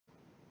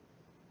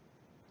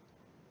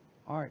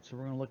Alright, so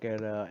we're going to look at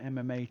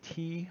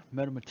Mmat,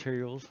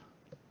 Metamaterials.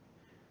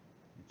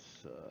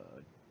 It's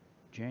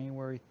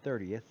January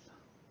 30th.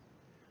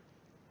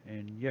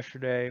 And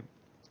yesterday,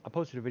 I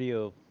posted a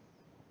video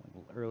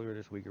earlier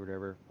this week or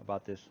whatever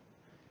about this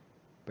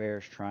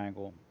bearish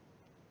triangle.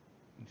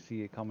 You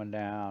see it coming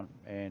down,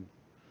 and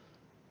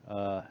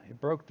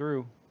it broke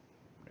through.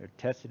 It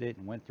tested it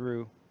and went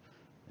through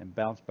and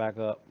bounced back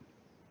up.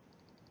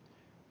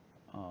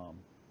 Um,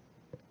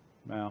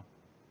 Now,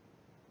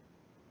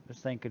 this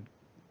thing could,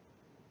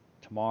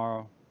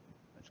 tomorrow,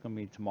 it's going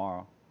to be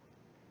tomorrow.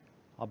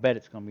 I'll bet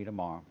it's going to be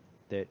tomorrow.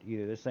 That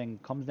either this thing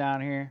comes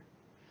down here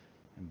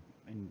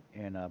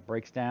and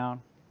breaks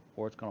down,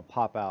 or it's going to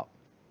pop out.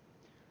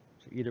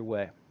 So either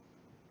way,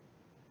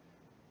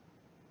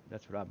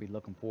 that's what I'll be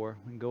looking for.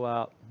 We can go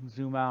out,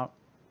 zoom out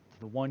to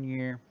the 1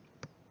 year.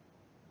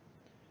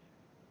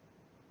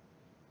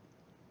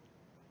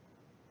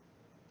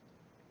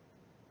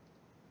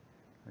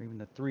 Or even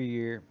the 3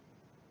 year.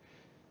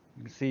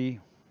 You can see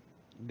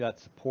you got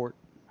support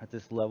at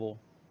this level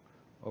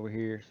over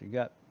here. So you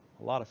got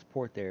a lot of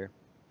support there.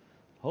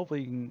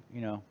 Hopefully you can,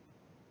 you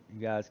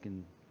guys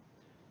can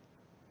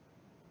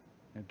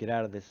get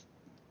out of this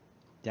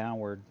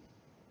downward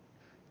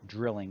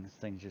drilling. This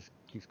thing just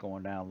keeps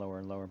going down lower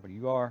and lower. But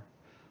you are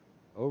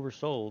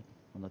oversold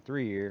on the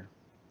 3 year.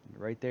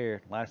 Right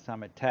there. Last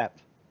time it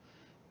tapped.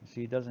 You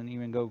see it doesn't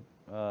even go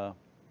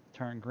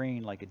turn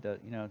green like it does.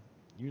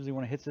 Usually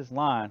when it hits this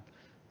line,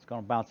 it's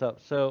going to bounce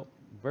up. So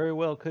very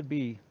well could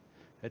be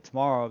that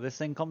tomorrow this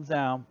thing comes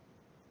down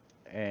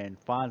and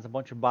finds a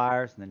bunch of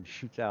buyers and then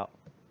shoots out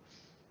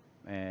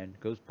and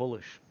goes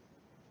bullish.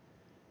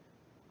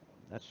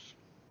 That's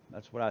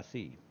what I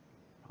see.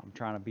 I'm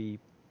trying to be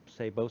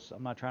say both.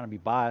 I'm not trying to be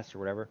biased or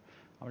whatever.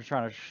 I'm just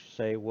trying to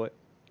say what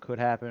could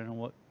happen and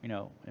what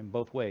in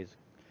both ways.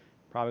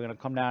 Probably going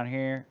to come down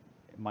here.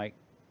 It might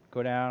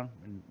go down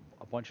and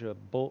a bunch of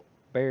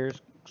bears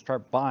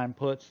start buying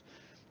puts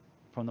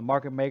from the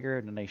market maker,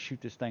 and then they shoot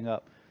this thing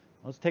up.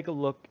 Let's take a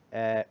look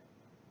at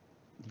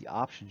the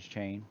options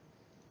chain.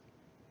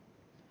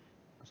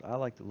 So I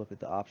like to look at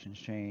the options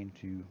chain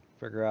to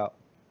figure out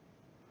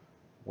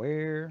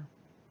where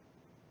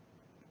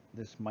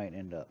this might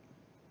end up.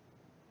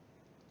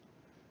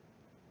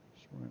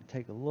 So we're going to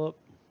take a look.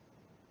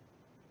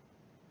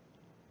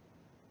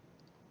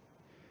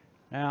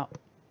 Now,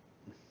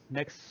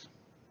 next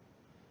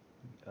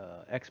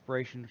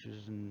expiration, which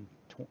is in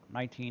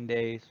 19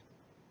 days,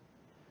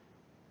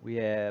 we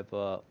have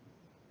a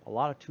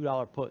lot of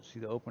 $2 puts. See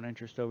the open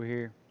interest over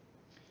here?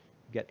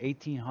 You got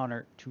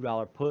 1,800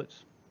 $2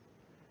 puts,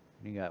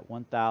 and you got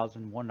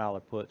 1,000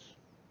 $1 puts.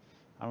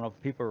 I don't know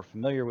if people are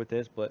familiar with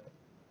this, but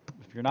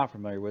if you're not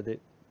familiar with it,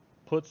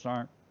 puts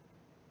aren't,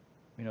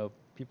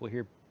 people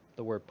hear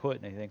the word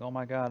put and they think, oh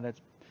my God,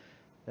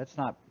 that's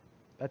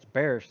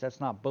bearish, that's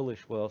not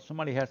bullish. Well,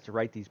 somebody has to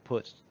write these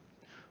puts.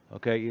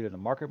 Okay, either the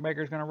market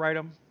maker is going to write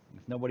them.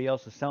 If nobody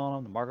else is selling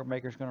them, the market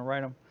maker is going to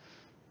write them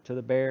to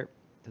the bears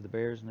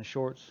and the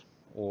shorts,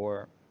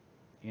 or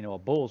a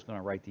bull is going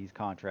to write these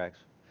contracts.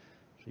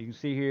 So you can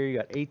see here you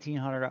got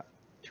 1,800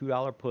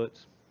 $2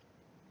 puts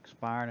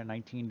expiring in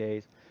 19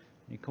 days.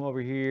 And you come over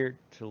here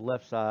to the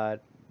left side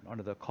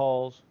under the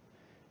calls,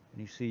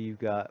 and you see you've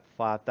got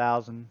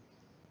 5,000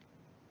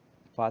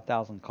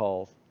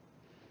 calls.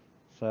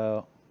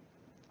 So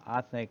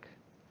I think,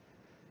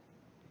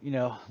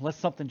 unless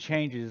something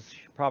changes,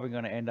 you're probably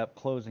going to end up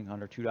closing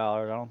under $2.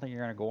 I don't think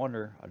you're going to go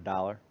under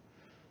 $1,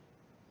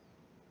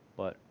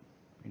 but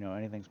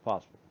anything's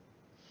possible.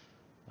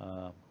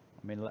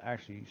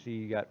 Actually, you see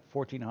you got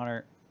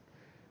 1,400.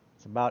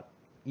 It's about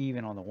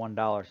even on the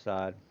 $1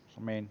 side.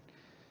 So,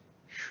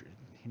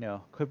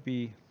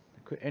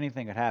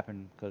 anything could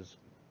happen because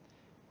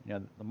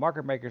the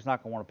market maker's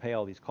not going to want to pay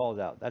all these calls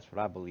out. That's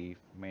what I believe.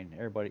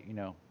 Everybody,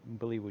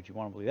 believe what you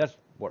want to believe. That's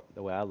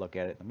the way I look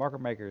at it. The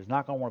market maker is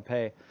not going to want to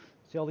pay.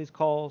 See all these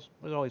calls?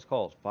 Look at all these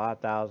calls.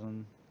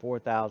 5,000,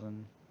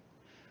 4,000,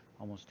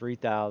 almost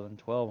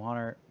 3,000,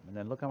 1,200, and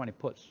then look how many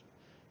puts.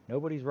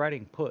 Nobody's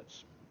writing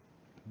puts.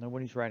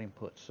 Nobody's writing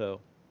puts. So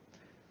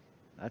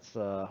that's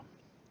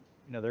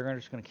they're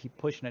just going to keep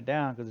pushing it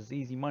down because it's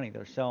easy money.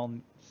 They're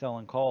selling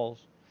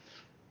calls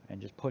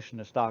and just pushing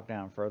the stock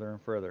down further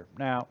and further.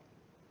 Now,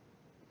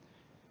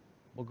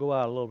 we'll go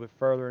out a little bit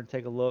further and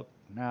take a look.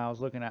 Now, I was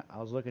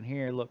looking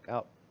here, look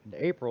out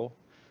into April.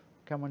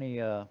 Look how many,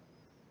 so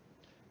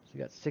you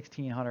got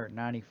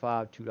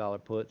 1,695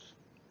 $2 puts.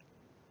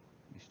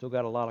 You still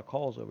got a lot of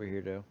calls over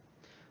here, though.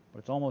 But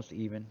it's almost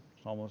even.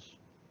 It's almost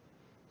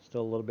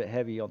still a little bit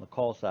heavy on the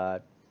call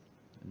side.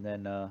 And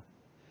then when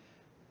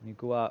you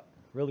go out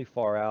really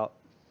far out,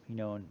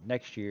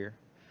 next year,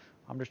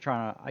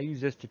 I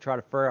use this to try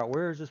to figure out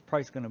where is this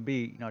price going to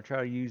be.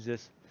 Try to use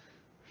this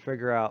to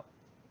figure out,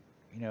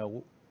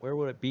 where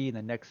would it be in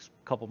the next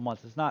couple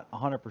months. It's not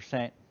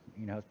 100%,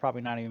 it's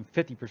probably not even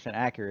 50%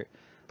 accurate,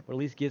 but at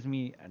least gives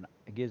me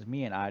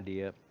an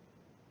idea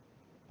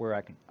where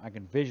I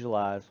can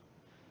visualize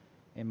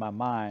in my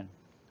mind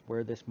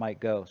where this might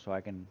go, so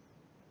I can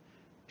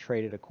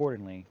trade it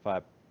accordingly. If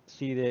I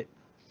see that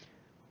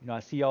You know, I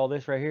see all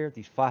this right here,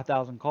 these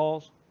 5,000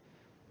 calls.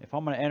 If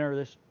I'm going to enter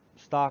this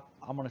stock,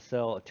 I'm going to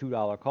sell a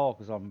 $2 call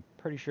because I'm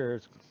pretty sure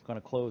it's going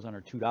to close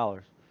under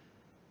 $2.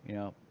 You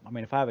know, I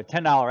mean, if I have a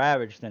 $10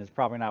 average, then it's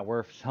probably not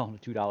worth selling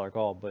a $2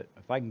 call. But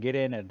if I can get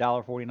in at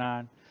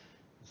 $1.49,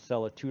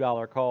 sell a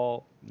 $2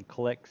 call and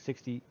collect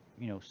 60,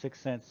 6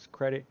 cents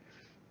credit,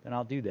 then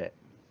I'll do that.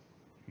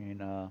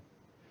 And or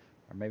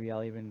maybe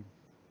I'll even,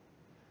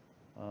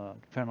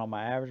 depending on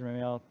my average,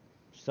 maybe I'll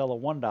sell a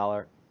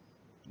 $1,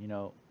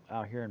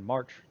 out here in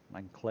March. I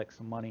can collect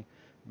some money,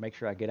 make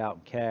sure I get out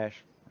in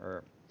cash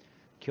or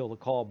kill the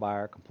call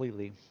buyer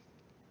completely.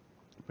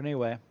 But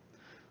anyway,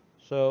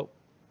 so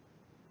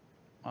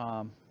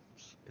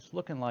it's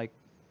looking like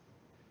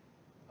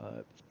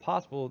it's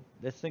possible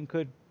this thing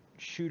could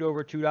shoot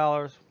over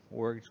 $2,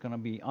 or it's going to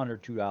be under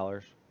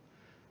 $2,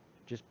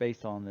 just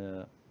based on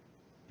the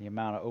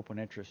amount of open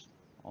interest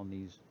on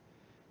these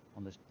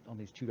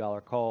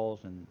 $2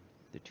 calls and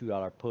the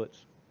 $2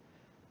 puts.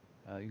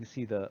 You can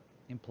see the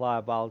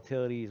implied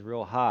volatility is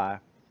real high,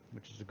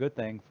 which is a good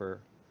thing for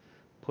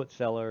put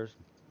sellers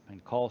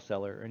and call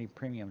seller, any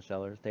premium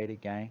sellers, dated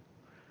gang.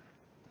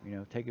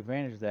 Take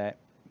advantage of that.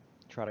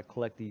 Try to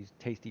collect these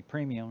tasty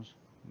premiums.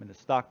 I mean, the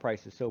stock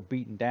price is so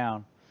beaten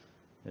down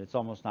that it's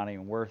almost not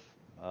even worth,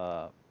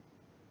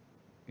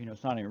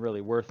 it's not even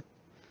really worth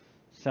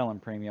selling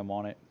premium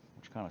on it,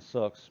 which kind of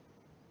sucks.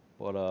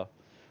 But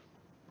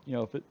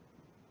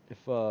if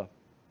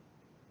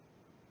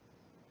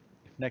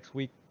next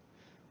week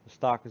the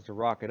stock is to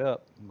rocket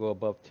up and go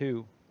above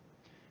 2,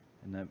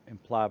 and the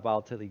implied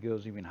volatility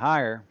goes even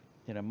higher,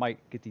 then it might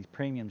get these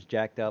premiums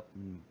jacked up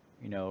and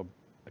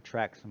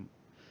attract some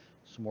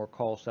more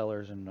call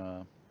sellers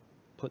and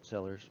put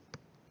sellers.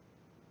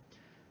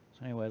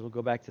 So anyways, we'll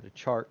go back to the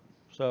chart.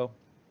 So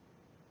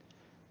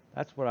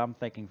that's what I'm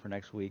thinking for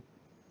next week.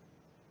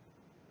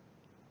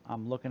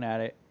 I'm looking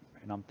at it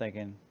and I'm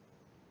thinking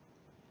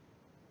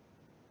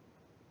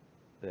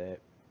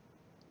that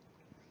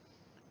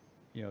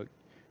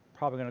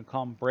probably going to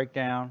come break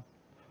down,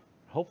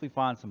 hopefully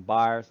find some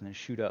buyers and then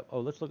shoot up. Oh,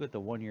 let's look at the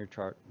 1-year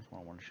chart. That's what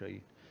I want to show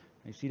you.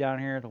 You see down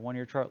here the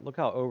 1-year chart, look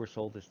how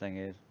oversold this thing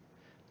is.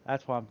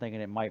 That's why I'm thinking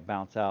it might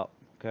bounce out.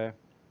 Okay,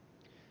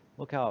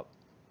 look how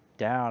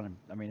down.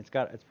 I mean, it's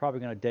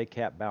probably going to day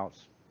cap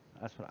bounce.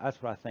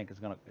 That's what I think is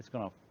it's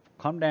gonna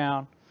come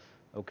down.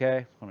 Okay,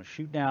 it's going to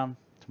shoot down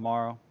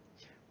tomorrow.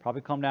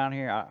 Probably come down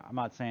here. I'm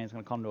not saying it's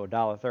going to come to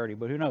 $1.30,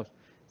 but who knows?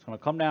 It's going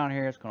to come down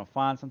here. It's going to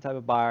find some type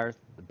of buyers.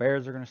 The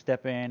bears are going to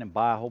step in and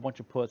buy a whole bunch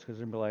of puts because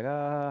they're going to be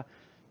like,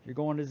 you're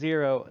going to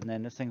zero, and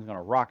then this thing's going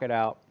to rocket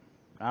out.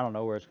 I don't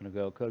know where it's going to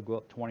go. It could go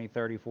up 20,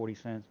 30, 40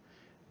 cents.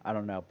 I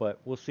don't know, but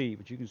we'll see.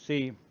 But you can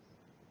see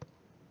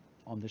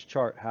on this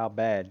chart how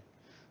bad,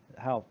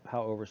 how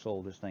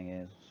oversold this thing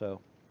is.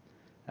 So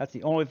that's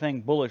the only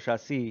thing bullish I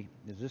see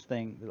is this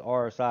thing. The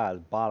RSI has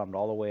bottomed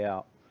all the way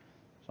out.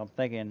 So I'm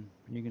thinking,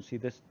 you can see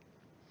this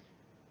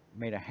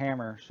made a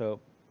hammer.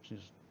 So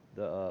just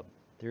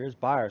there is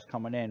buyers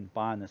coming in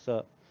buying this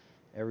up.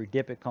 Every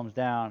dip it comes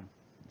down,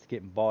 it's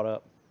getting bought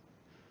up.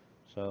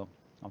 So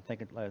I'm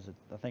thinking, I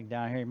think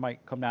down here it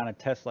might come down and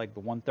test like the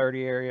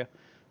 130 area,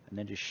 and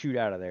then just shoot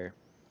out of there.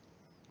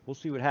 We'll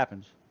see what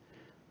happens.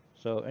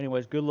 So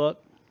anyways, good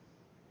luck,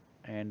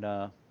 and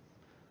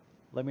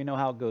let me know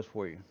how it goes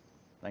for you.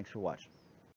 Thanks for watching.